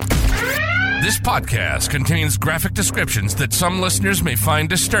This podcast contains graphic descriptions that some listeners may find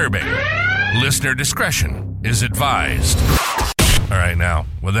disturbing. Listener discretion is advised. All right, now,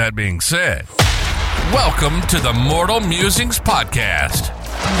 with that being said, welcome to the Mortal Musings Podcast.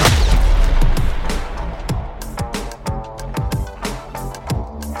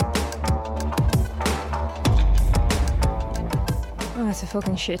 Oh, it's a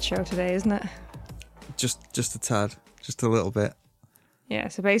fucking shit show today, isn't it? Just a tad, just a little bit. Yeah,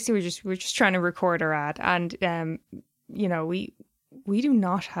 so basically we're just trying to record our ad, and we do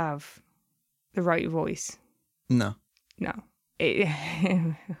not have the right voice. No. We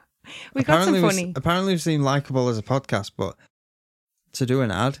got some funny. Apparently we seem likeable as a podcast, but to do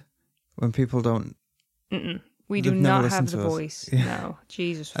an ad when people don't... We do not have the voice. Yeah. No,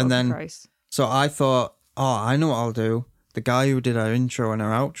 Jesus fucking Christ. So I thought, I know what I'll do. The guy who did our intro and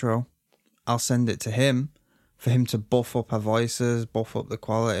our outro, I'll send it to him for him to buff up our voices, buff up the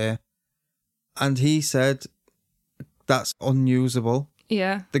quality. And he said, that's unusable.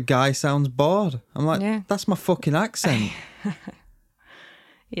 Yeah. The guy sounds bored. I'm like, That's my fucking accent.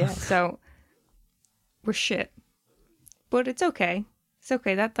 Yeah, so we're shit. But it's okay. It's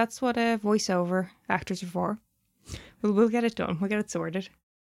okay. That's what voiceover actors are for. We'll get it done. We'll get it sorted.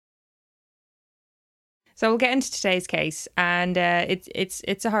 So we'll get into today's case, and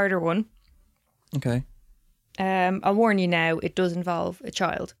it's a harder one. Okay. I'll warn you now, it does involve a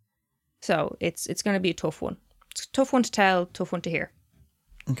child. So it's going to be a tough one. It's a tough one to tell, tough one to hear.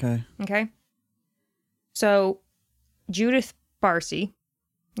 Okay. Okay? So, Judith Barsi,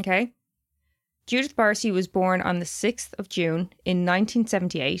 okay? Judith Barsi was born on the 6th of June in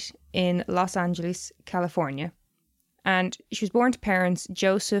 1978 in Los Angeles, California. And she was born to parents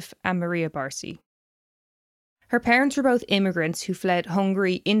Joseph and Maria Barsi. Her parents were both immigrants who fled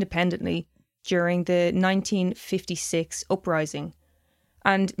Hungary independently during the 1956 uprising.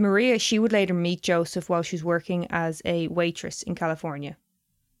 And Maria, she would later meet Joseph while she was working as a waitress in California.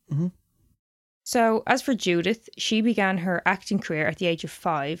 Mm-hmm. So, as for Judith, she began her acting career at the age of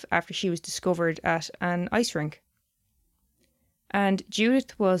 5 after she was discovered at an ice rink. And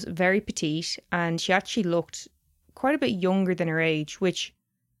Judith was very petite, and she actually looked quite a bit younger than her age, which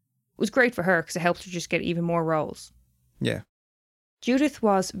was great for her because it helped her just get even more roles. Yeah. Judith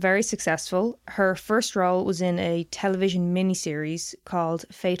was very successful. Her first role was in a television miniseries called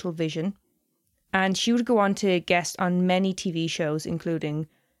Fatal Vision, and she would go on to guest on many TV shows, including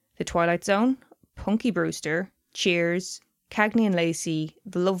The Twilight Zone, Punky Brewster, Cheers, Cagney and Lacey,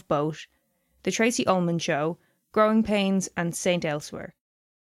 The Love Boat, The Tracy Ullman Show, Growing Pains, and Saint Elsewhere.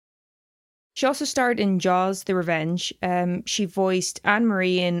 She also starred in Jaws: The Revenge. She voiced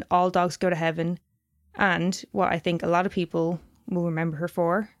Anne-Marie in All Dogs Go to Heaven, and what I think a lot of people will remember her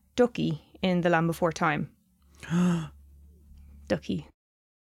for, Ducky in The Land Before Time. Ducky.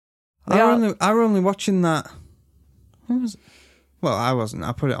 I were only watching that. What was it? Well, I wasn't.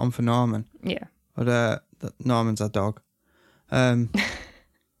 I put it on for Norman. Yeah. But Norman's a dog.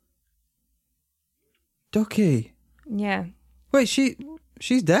 Ducky. Yeah. Wait,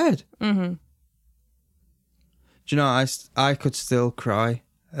 she's dead. Mm-hmm. Do you know, I could still cry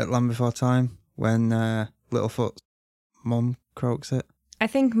at Land Before Time when Littlefoot's mum croaks it. I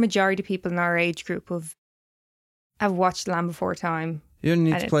think majority of people in our age group have watched Land Before Time. You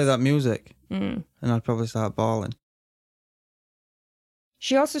only need to play that music, and I'd probably start bawling.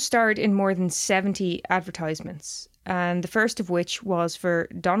 She also starred in more than 70 advertisements, and the first of which was for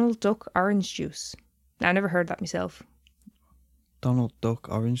Donald Duck Orange Juice. Now, I never heard that myself. Donald Duck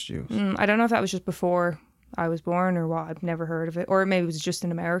Orange Juice? I don't know if that was just before I was born or what. I've never heard of it. Or maybe it was just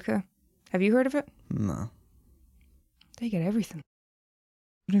in America. Have you heard of it? No. They get everything.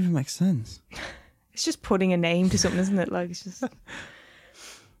 It doesn't even make sense. It's just putting a name to something, isn't it? Like, it's just...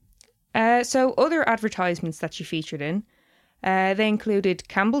 So other advertisements that she featured in, they included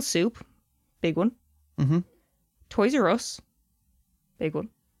Campbell's Soup, big one. Mm-hmm. Toys R Us, big one.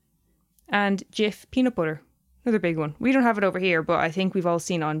 And Jif Peanut Butter, another big one. We don't have it over here, but I think we've all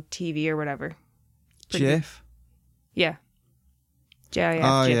seen it on TV or whatever. Jif? Yeah. JIF.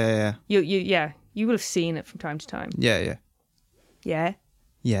 Oh, Jif. Yeah. You will have seen it from time to time. Yeah. Yeah?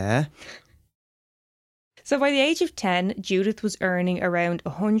 Yeah. So by the age of 10, Judith was earning around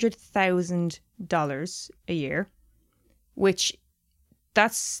 $100,000 a year, which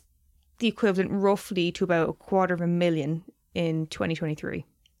that's the equivalent roughly to about $250,000 in 2023.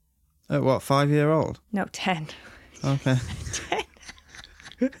 What, 5-year-old? No, 10. Okay.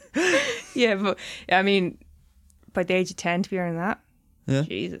 10. Yeah, but I mean, by the age of 10 to be earning that? Yeah.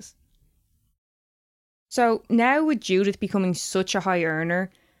 Jesus. So now with Judith becoming such a high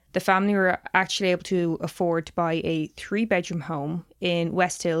earner, the family were actually able to afford to buy a 3-bedroom home in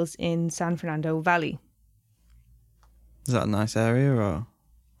West Hills in San Fernando Valley. Is that a nice area or?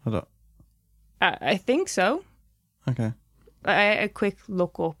 I think so. Okay. A quick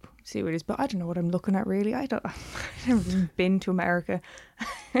look up, see what it is, but I don't know what I'm looking at really. I've never even been to America.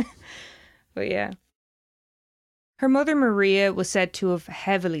 But yeah. Her mother Maria was said to have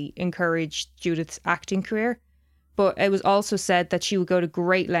heavily encouraged Judith's acting career, but it was also said that she would go to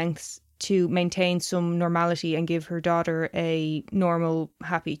great lengths to maintain some normality and give her daughter a normal,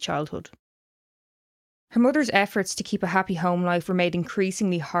 happy childhood. Her mother's efforts to keep a happy home life were made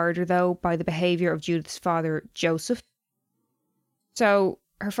increasingly harder, though, by the behaviour of Judith's father, Joseph. So,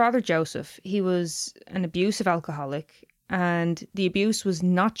 her father, Joseph, he was an abusive alcoholic, and the abuse was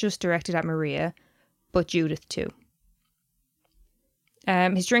not just directed at Maria, but Judith too.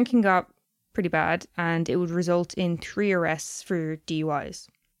 His drinking got pretty bad, and it would result in 3 arrests for DUIs.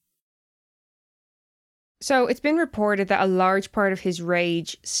 So it's been reported that a large part of his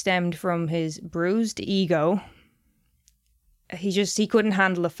rage stemmed from his bruised ego. He couldn't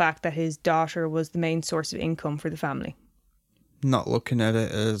handle the fact that his daughter was the main source of income for the family. Not looking at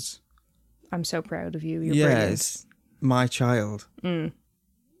it as... I'm so proud of you. You're brilliant. It's my child.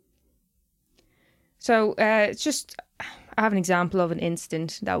 So it's just... I have an example of an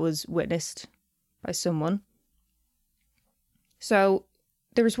incident that was witnessed by someone. So...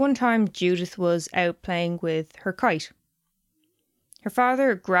 there was one time Judith was out playing with her kite. Her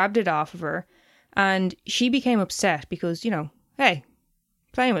father grabbed it off of her and she became upset because, hey,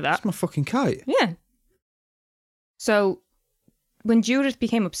 playing with that. That's my fucking kite. Yeah. So when Judith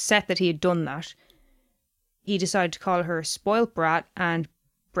became upset that he had done that, he decided to call her a spoilt brat and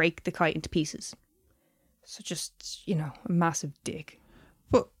break the kite into pieces. So just, a massive dick.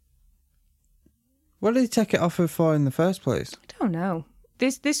 But what did he take it off her for in the first place? I don't know.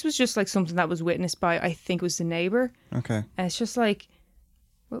 This was just like something that was witnessed by, I think it was the neighbour. Okay. And it's just like,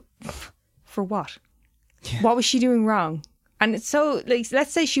 well, for what? Yeah. What was she doing wrong? And it's so, like,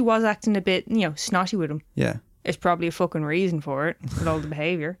 let's say she was acting a bit, snotty with him. Yeah. There's probably a fucking reason for it, with all the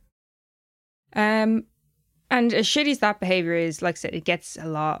behaviour. And as shitty as that behaviour is, like I said, it gets a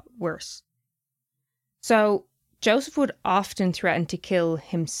lot worse. So Joseph would often threaten to kill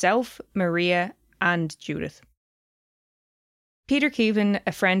himself, Maria, and Judith. Peter Keevan,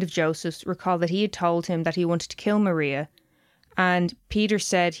 a friend of Joseph's, recalled that he had told him that he wanted to kill Maria, and Peter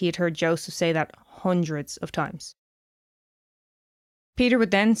said he had heard Joseph say that hundreds of times. Peter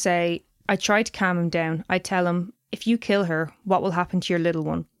would then say, I tried to calm him down. I tell him, if you kill her, what will happen to your little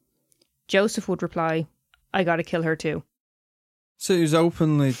one? Joseph would reply, I gotta kill her too. So he was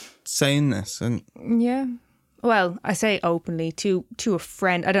openly saying this, and... Yeah. Well, I say openly to a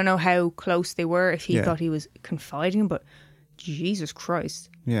friend. I don't know how close they were, if he thought he was confiding, but... Jesus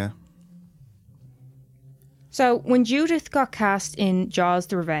Christ. Yeah. So when Judith got cast in Jaws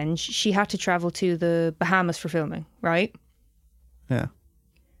the Revenge, she had to travel to the Bahamas for filming, right? Yeah.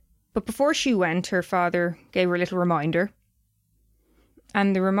 But before she went, her father gave her a little reminder.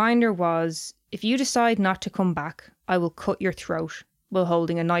 And the reminder was, if you decide not to come back, I will cut your throat while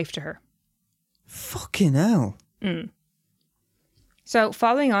holding a knife to her. Fucking hell. So,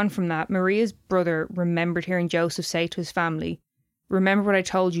 following on from that, Maria's brother remembered hearing Joseph say to his family, remember what I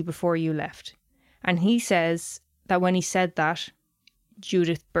told you before you left. And he says that when he said that,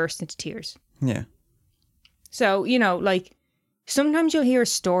 Judith burst into tears. Yeah. So, sometimes you'll hear a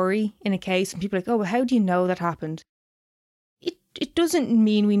story in a case and people are like, oh, well, how do you know that happened? It doesn't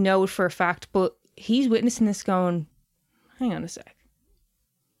mean we know it for a fact, but he's witnessing this going, hang on a sec.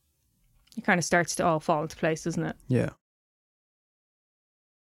 It kind of starts to all fall into place, doesn't it? Yeah.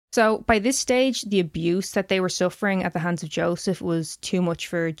 So by this stage, the abuse that they were suffering at the hands of Joseph was too much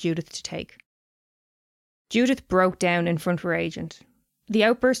for Judith to take. Judith broke down in front of her agent. The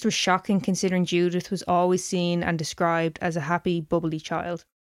outburst was shocking considering Judith was always seen and described as a happy, bubbly child.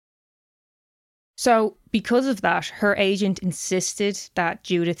 So because of that, her agent insisted that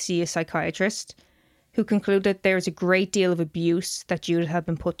Judith see a psychiatrist, who concluded there was a great deal of abuse that Judith had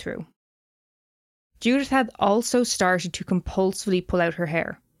been put through. Judith had also started to compulsively pull out her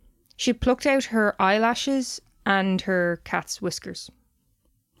hair. She had plucked out her eyelashes and her cat's whiskers.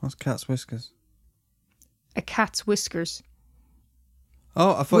 What's cat's whiskers? A cat's whiskers.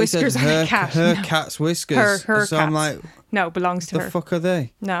 Oh, I thought Whiskers you said on a cat. her No. cat's whiskers. Her so cat's. I'm like, no, belongs to the her. fuck are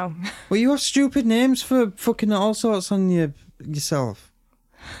they? No. Well, you have stupid names for fucking all sorts on yourself.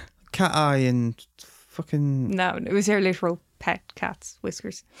 Cat eye and fucking... No, it was her literal pet cat's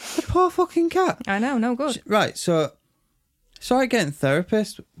whiskers. The poor fucking cat. I know, no good. Right, so... Sorry, getting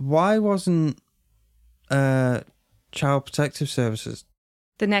therapist. Why wasn't Child Protective Services?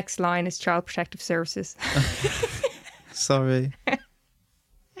 The next line is Child Protective Services. Sorry.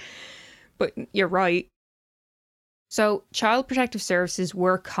 But you're right. So, Child Protective Services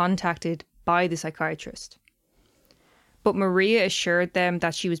were contacted by the psychiatrist. But Maria assured them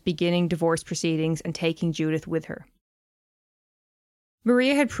that she was beginning divorce proceedings and taking Judith with her.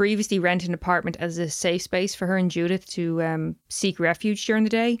 Maria had previously rented an apartment as a safe space for her and Judith to seek refuge during the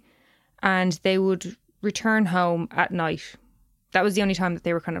day, and they would return home at night. That was the only time that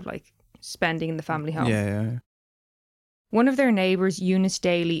they were kind of like spending in the family home. Yeah. One of their neighbours, Eunice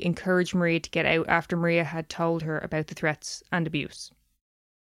Daly, encouraged Maria to get out after Maria had told her about the threats and abuse.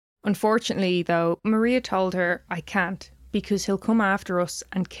 Unfortunately, though, Maria told her, "I can't, because he'll come after us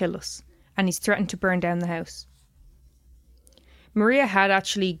and kill us, and he's threatened to burn down the house." Maria had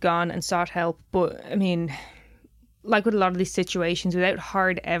actually gone and sought help, but, I mean, like with a lot of these situations, without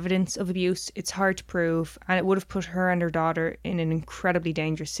hard evidence of abuse, it's hard to prove, and it would have put her and her daughter in an incredibly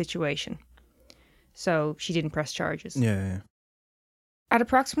dangerous situation. So she didn't press charges. Yeah. At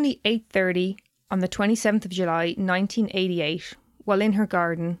approximately 8:30 on the 27th of July 1988, while in her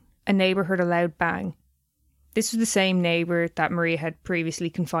garden, a neighbour heard a loud bang. This was the same neighbour that Maria had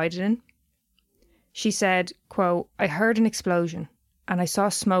previously confided in. She said, quote, "I heard an explosion and I saw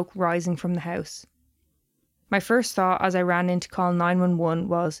smoke rising from the house. My first thought as I ran in to call 911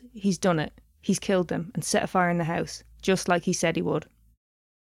 was, he's done it. He's killed them and set a fire in the house, just like he said he would."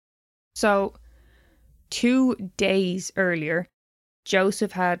 So, 2 days earlier,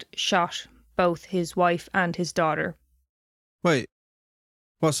 Joseph had shot both his wife and his daughter. Wait.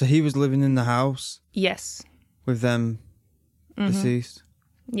 What, so he was living in the house Yes. with them deceased?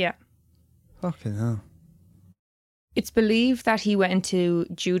 Yeah. Fucking hell. It's believed that he went into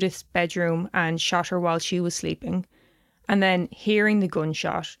Judith's bedroom and shot her while she was sleeping. And then, hearing the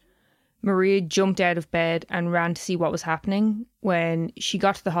gunshot, Maria jumped out of bed and ran to see what was happening. When she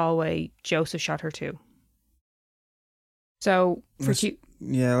got to the hallway, Joseph shot her too. So,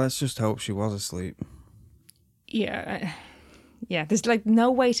 let's just hope she was asleep. Yeah, there's like no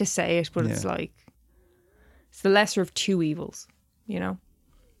way to say it, but it's like, it's the lesser of two evils, you know?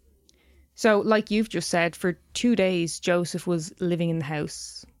 So, like you've just said, for 2 days, Joseph was living in the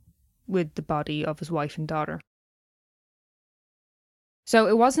house with the body of his wife and daughter. So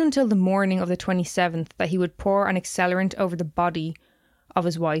it wasn't until the morning of the 27th that he would pour an accelerant over the body of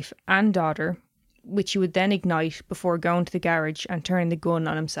his wife and daughter, which he would then ignite before going to the garage and turning the gun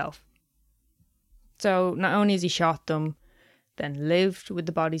on himself. So not only has he shot them, then lived with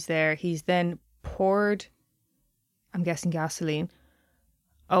the bodies there, he's then poured, I'm guessing gasoline,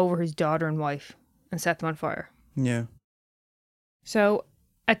 over his daughter and wife and set them on fire. Yeah. So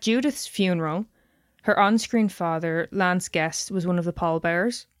at Judith's funeral, her on-screen father, Lance Guest, was one of the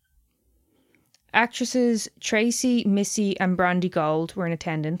pallbearers. Actresses Tracy, Missy and Brandy Gold were in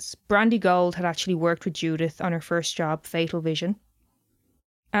attendance. Brandy Gold had actually worked with Judith on her first job, Fatal Vision.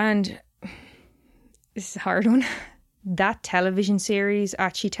 And this is a hard one. That television series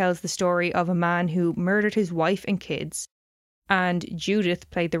actually tells the story of a man who murdered his wife and kids, and Judith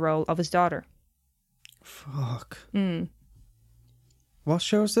played the role of his daughter. Fuck. What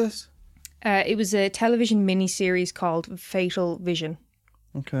show is this? It was a television miniseries called Fatal Vision.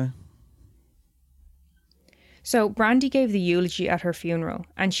 Okay. So Brandy gave the eulogy at her funeral,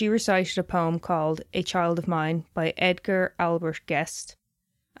 and she recited a poem called A Child of Mine by Edgar Albert Guest.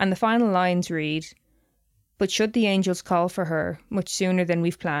 And the final lines read, "But should the angels call for her much sooner than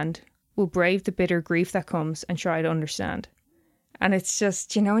we've planned, we'll brave the bitter grief that comes and try to understand." And it's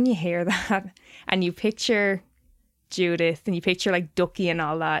just, you know, when you hear that and you picture Judith and you picture like Ducky and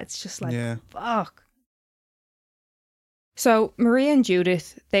all that, it's just like, fuck. So Maria and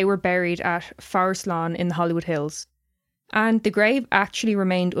Judith, they were buried at Forest Lawn in the Hollywood Hills. And the grave actually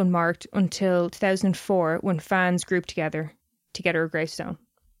remained unmarked until 2004 when fans grouped together to get her a gravestone.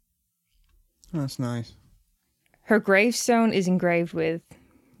 That's nice. Her gravestone is engraved with,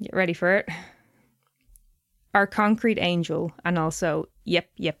 get ready for it, Our Concrete Angel, and also yep.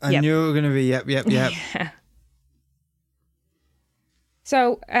 I knew it was going to be yep. Yeah.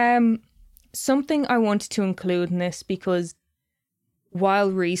 So, something I wanted to include in this, because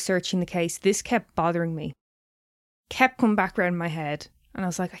while researching the case, this kept bothering me. Kept coming back around my head. And I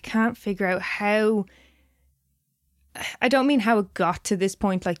was like, I can't figure out how... I don't mean how it got to this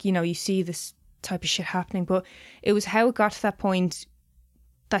point, like, you know, you see this type of shit happening, but it was how it got to that point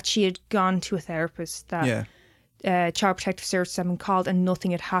that she had gone to a therapist, that Child Protective Services had been called and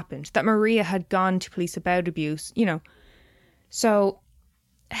nothing had happened, that Maria had gone to police about abuse, you know. So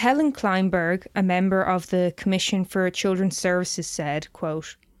Helen Kleinberg, a member of the Commission for Children's Services, said,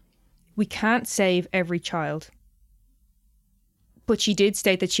 quote, "We can't save every child. But she did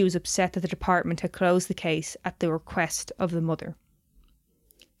state that she was upset that the department had closed the case at the request of the mother.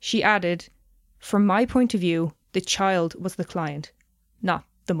 She added, "From my point of view, the child was the client, not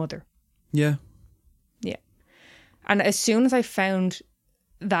the mother." Yeah. Yeah. And as soon as I found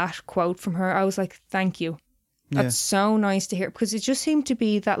that quote from her, I was like, thank you. That's so nice to hear. Because it just seemed to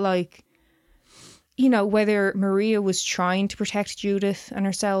be that, like, you know, whether Maria was trying to protect Judith and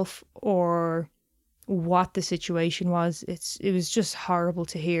herself or what the situation was, it was just horrible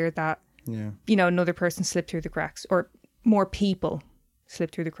to hear that, you know, another person slipped through the cracks, or more people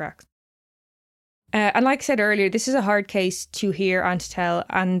slipped through the cracks. And like I said earlier, this is a hard case to hear and to tell.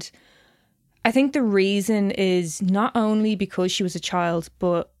 And I think the reason is not only because she was a child,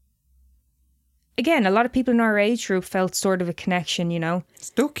 but again, a lot of people in our age group felt sort of a connection, you know. It's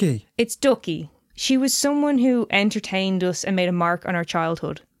Ducky. It's Ducky. She was someone who entertained us and made a mark on our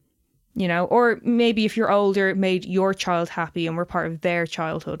childhood, you know. Or maybe if you're older, it made your child happy and we're part of their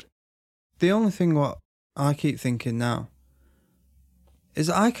childhood. The only thing what I keep thinking now is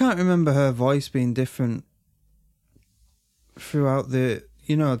I can't remember her voice being different throughout the,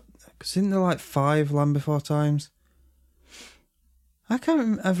 you know, because isn't there like 5 Land Before Times? I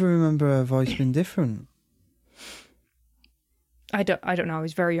can't ever remember her voice being different. I don't know. I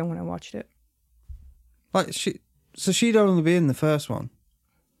was very young when I watched it. Like she'd only be in the first one.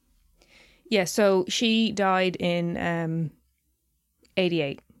 Yeah, so she died in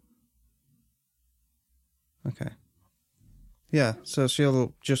 88. Okay. Yeah, so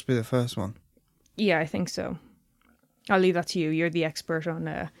she'll just be the first one. Yeah, I think so. I'll leave that to you. You're the expert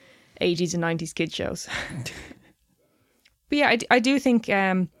on 80s and 90s kid shows. But yeah, I do think,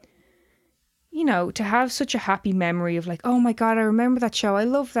 you know, to have such a happy memory of like, oh my God, I remember that show. I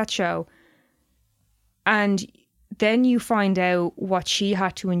love that show. And then you find out what she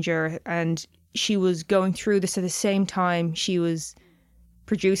had to endure, and she was going through this at the same time she was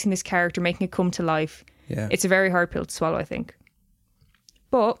producing this character, making it come to life. Yeah. It's a very hard pill to swallow, I think.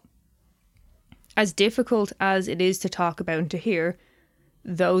 But as difficult as it is to talk about and to hear,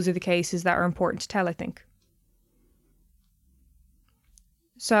 those are the cases that are important to tell, I think.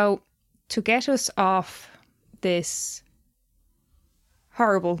 So, to get us off this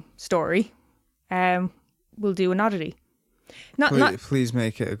horrible story, we'll do an oddity. Please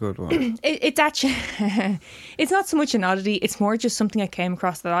make it a good one. It's actually, it's not so much an oddity, it's more just something I came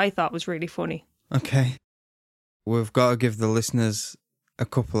across that I thought was really funny. Okay. We've got to give the listeners a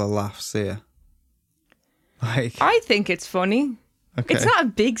couple of laughs here. Like, I think it's funny. Okay. It's not a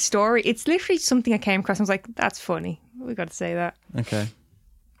big story. It's literally something I came across and I was like, that's funny. We got to say that. Okay.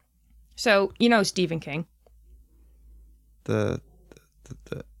 So, you know Stephen King? The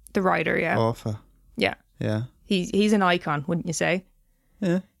writer, yeah. author. Yeah. Yeah. He's an icon, wouldn't you say?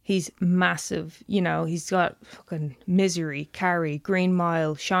 Yeah. He's massive. You know, he's got fucking Misery, Carrie, Green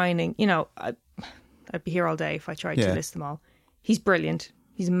Mile, Shining. You know, I'd be here all day if I tried to list them all. He's brilliant.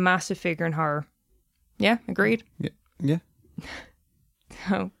 He's a massive figure in horror. Yeah, agreed? Yeah.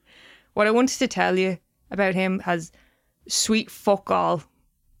 So, what I wanted to tell you about him has sweet fuck all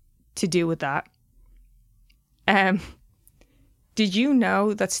to do with that. Did you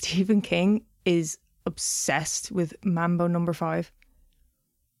know that Stephen King is obsessed with Mambo Number 5?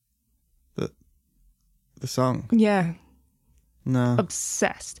 The song? Yeah. No.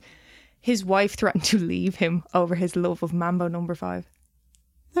 Obsessed. His wife threatened to leave him over his love of Mambo Number 5.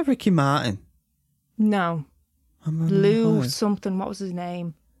 Not Ricky Martin. No. Mambo Lou Number 5. something. What was his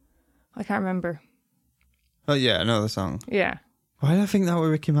name? I can't remember. Oh yeah, I know the song. Yeah. Why did I think that was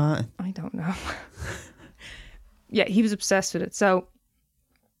Ricky Martin? I don't know. Yeah, he was obsessed with it. So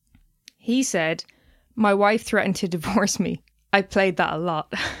he said, my wife threatened to divorce me. I played that a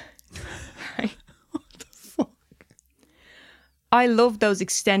lot. Right? What the fuck? I love those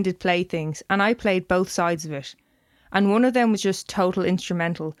extended play things, and I played both sides of it. And one of them was just total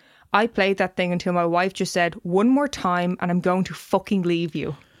instrumental. I played that thing until my wife just said, one more time and I'm going to fucking leave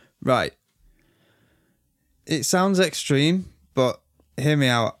you. Right. It sounds extreme, but hear me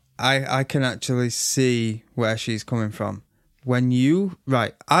out. I can actually see where she's coming from.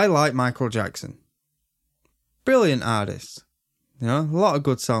 I like Michael Jackson. Brilliant artist. You know, a lot of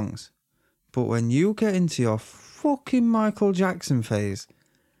good songs. But when you get into your fucking Michael Jackson phase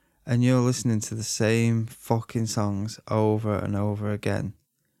and you're listening to the same fucking songs over and over again.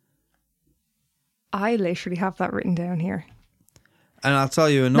 I literally have that written down here. And I'll tell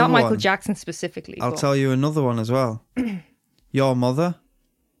you another one. Not Michael Jackson specifically. I'll tell you another one as well. Your mother,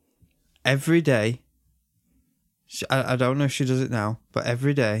 every day, I don't know if she does it now, but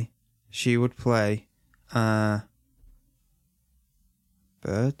every day she would play Birds.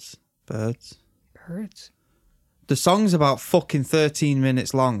 The song's about fucking 13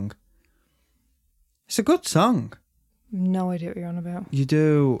 minutes long. It's a good song. No idea what you're on about. You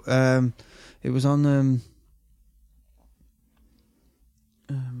do. It was on...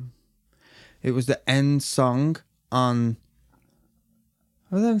 it was the end song on...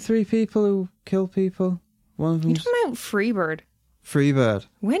 Are them 3 people who kill people? One of them. You talking about Freebird? Freebird.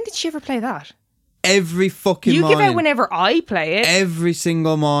 When did she ever play that? Every fucking You morning. give out whenever I play it. Every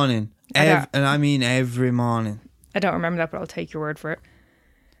single morning. I And I mean every morning. I don't remember that, but I'll take your word for it.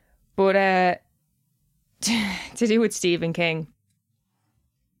 But to do with Stephen King.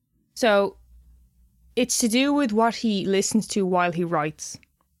 So it's to do with what he listens to while he writes.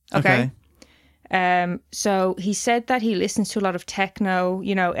 Okay. So he said that he listens to a lot of techno,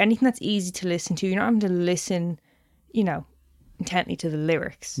 you know, anything that's easy to listen to. You're not having to listen, you know, intently to the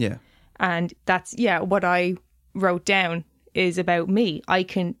lyrics. Yeah. And that's, what I wrote down is about me. I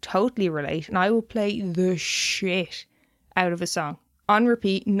can totally relate, and I will play the shit out of a song on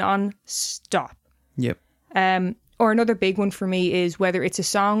repeat, non-stop. Yep. Or another big one for me is whether it's a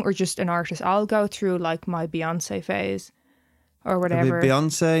song or just an artist. I'll go through like my Beyonce phase or whatever. It'll be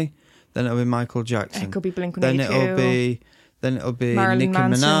Beyonce, then it'll be Michael Jackson. It could be Blink-182. Then it'll be Marilyn Nicki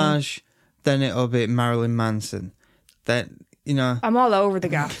Manson. Minaj. Then it'll be Marilyn Manson. Then, you know. I'm all over the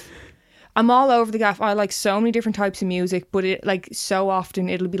gaff. I like so many different types of music, but it like so often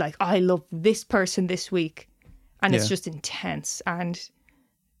it'll be like, I love this person this week. And it's just intense. And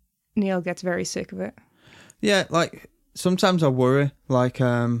Neil gets very sick of it. Yeah, like sometimes I worry. Like,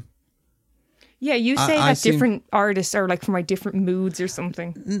 yeah, you say that different artists are like for my different moods or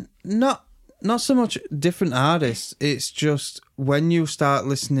something. Not so much different artists. It's just when you start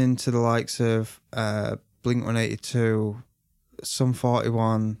listening to the likes of Blink-182, Sum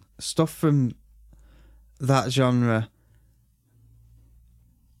 41, stuff from that genre,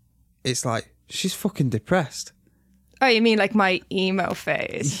 it's like, she's fucking depressed. Oh, you mean like my emo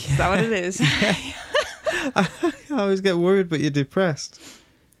phase? Is that what it is? I always get worried, but you're depressed.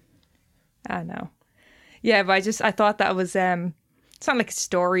 I know. Yeah, but I thought that was, it's not like a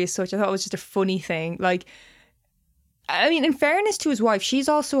story as such. I thought it was just a funny thing. Like, I mean, in fairness to his wife, she's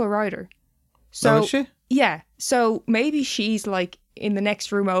also a writer. So, is she? Yeah. So maybe she's like in the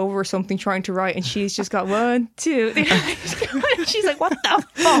next room over or something trying to write, and she's just got 1, 2. She's like, what the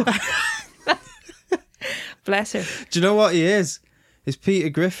fuck? Bless her. Do you know what he is? It's Peter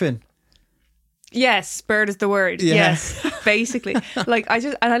Griffin. Yes, bird is the word. Yeah. Yes, basically. Like,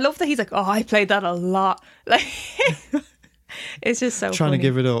 and I love that he's like, oh, I played that a lot. Like, it's just so Trying funny. to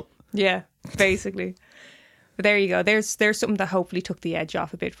give it up. Yeah, basically. But there you go. There's something that hopefully took the edge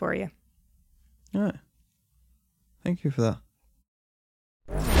off a bit for you. All right. Thank you for that.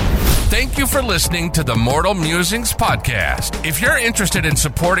 Thank you for listening to the Mortal Musings podcast. If you're interested in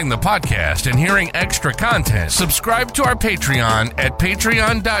supporting the podcast and hearing extra content, subscribe to our Patreon at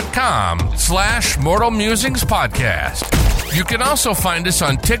patreon.com/Mortal Musings podcast. You can also find us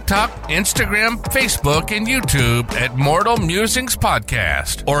on TikTok, Instagram, Facebook, and YouTube at Mortal Musings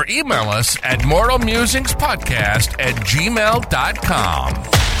Podcast, or email us at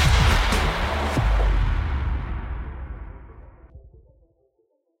mortalmusingspodcast@gmail.com.